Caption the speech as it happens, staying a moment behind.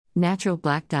Natural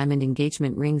black diamond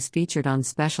engagement rings featured on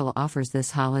special offers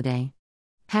this holiday.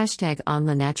 Hashtag on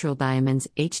the natural diamonds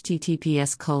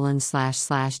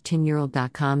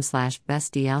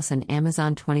https://tinyurl.com/best deals and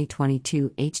Amazon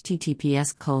 2022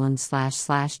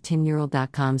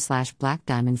 https://tinyurl.com/Black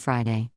Diamond Friday.